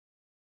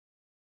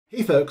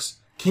Hey folks,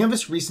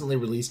 Canvas recently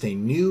released a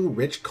new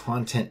rich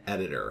content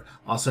editor,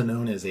 also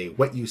known as a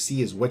what you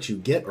see is what you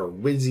get or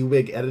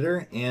WYSIWYG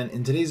editor, and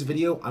in today's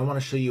video I want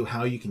to show you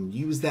how you can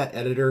use that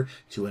editor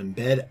to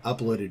embed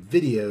uploaded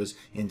videos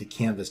into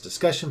Canvas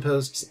discussion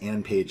posts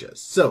and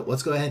pages. So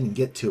let's go ahead and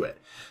get to it.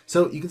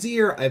 So you can see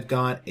here I've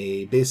got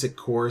a basic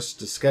course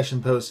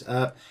discussion post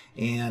up,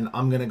 and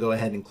I'm going to go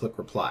ahead and click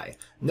reply.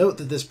 Note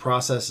that this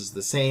process is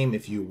the same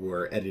if you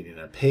were editing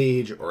a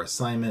page or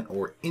assignment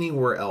or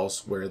anywhere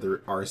else where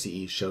the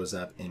RCE shows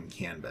up in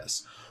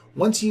Canvas.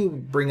 Once you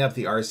bring up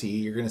the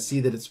RCE, you're going to see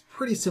that it's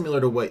pretty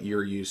similar to what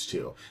you're used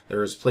to.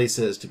 There's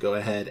places to go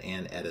ahead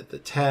and edit the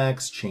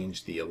text,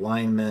 change the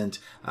alignment,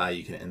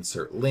 you can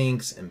insert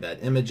links,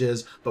 embed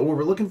images, but what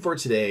we're looking for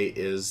today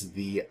is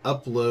the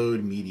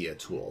upload media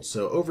tool.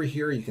 So over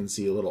here you can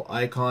see a little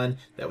icon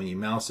that when you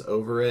mouse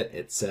over it,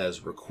 it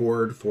says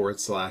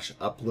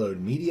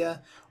record/upload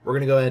media. We're going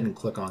to go ahead and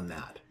click on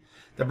that.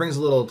 That brings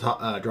a little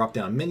drop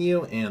down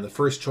menu, and the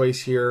first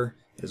choice here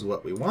is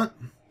what we want.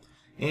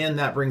 And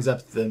that brings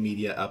up the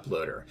media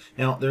uploader.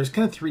 Now, there's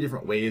kind of three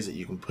different ways that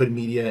you can put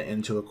media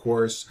into a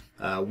course.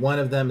 One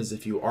of them is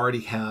if you already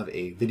have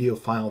a video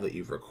file that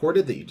you've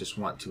recorded that you just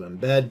want to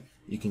embed,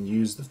 you can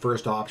use the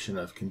first option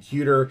of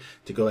computer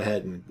to go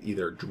ahead and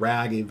either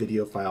drag a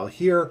video file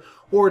here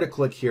or to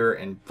click here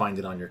and find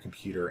it on your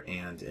computer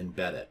and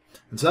embed it.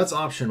 And so that's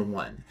option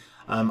one.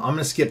 I'm going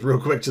to skip real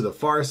quick to the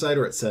far side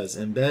where it says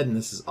embed, and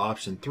this is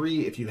option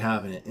 3. If you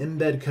have an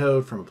embed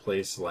code from a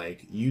place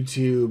like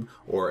YouTube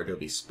or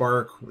Adobe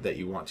Spark that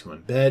you want to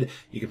embed,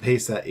 you can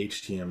paste that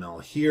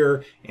HTML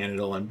here and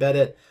it'll embed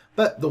it.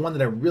 But the one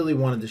that I really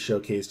wanted to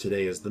showcase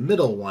today is the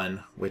middle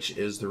one, which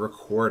is the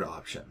record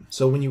option.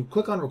 So when you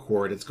click on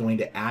record, it's going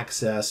to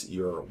access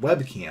your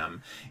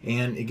webcam,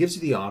 and it gives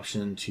you the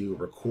option to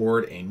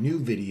record a new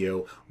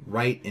video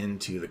right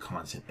into the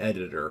content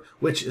editor,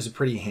 which is a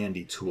pretty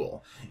handy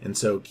tool. And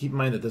so keep in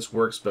mind that this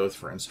works both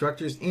for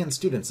instructors and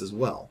students as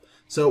well.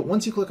 So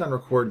once you click on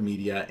record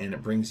media and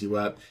it brings you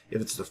up, if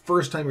it's the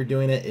first time you're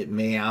doing it, it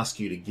may ask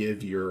you to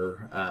give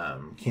your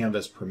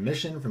Canvas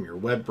permission from your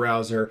web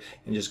browser,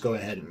 and just go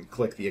ahead and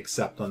click the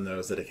accept on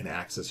those that it can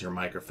access your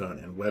microphone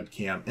and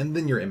webcam, and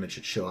then your image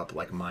should show up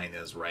like mine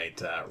is right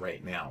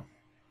now.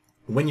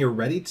 When you're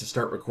ready to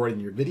start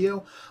recording your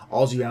video,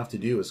 all you have to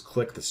do is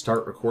click the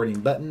start recording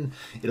button.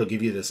 It'll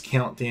give you this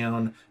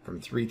countdown from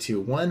 3,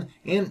 2, 1,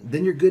 and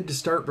then you're good to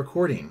start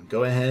recording.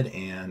 Go ahead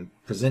and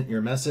present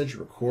your message,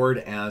 record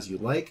as you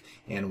like,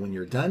 and when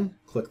you're done,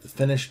 click the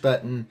finish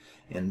button,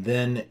 and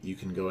then you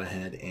can go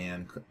ahead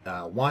and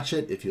watch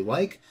it if you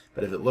like.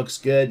 But if it looks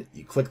good,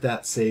 you click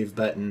that save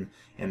button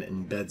and it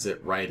embeds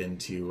it right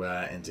into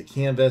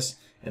Canvas,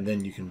 and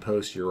then you can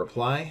post your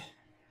reply,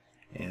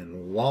 and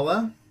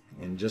voila.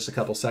 In just a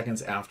couple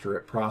seconds after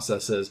it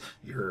processes,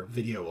 your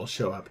video will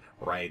show up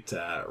right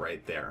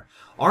there.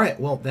 All right,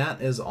 well, that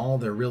is all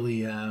there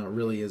really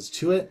is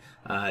to it.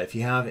 If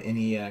you have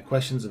any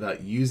questions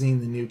about using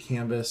the new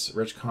Canvas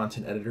Rich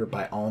Content Editor,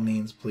 by all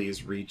means,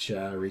 please reach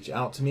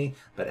out to me.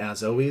 But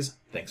as always,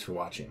 thanks for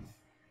watching.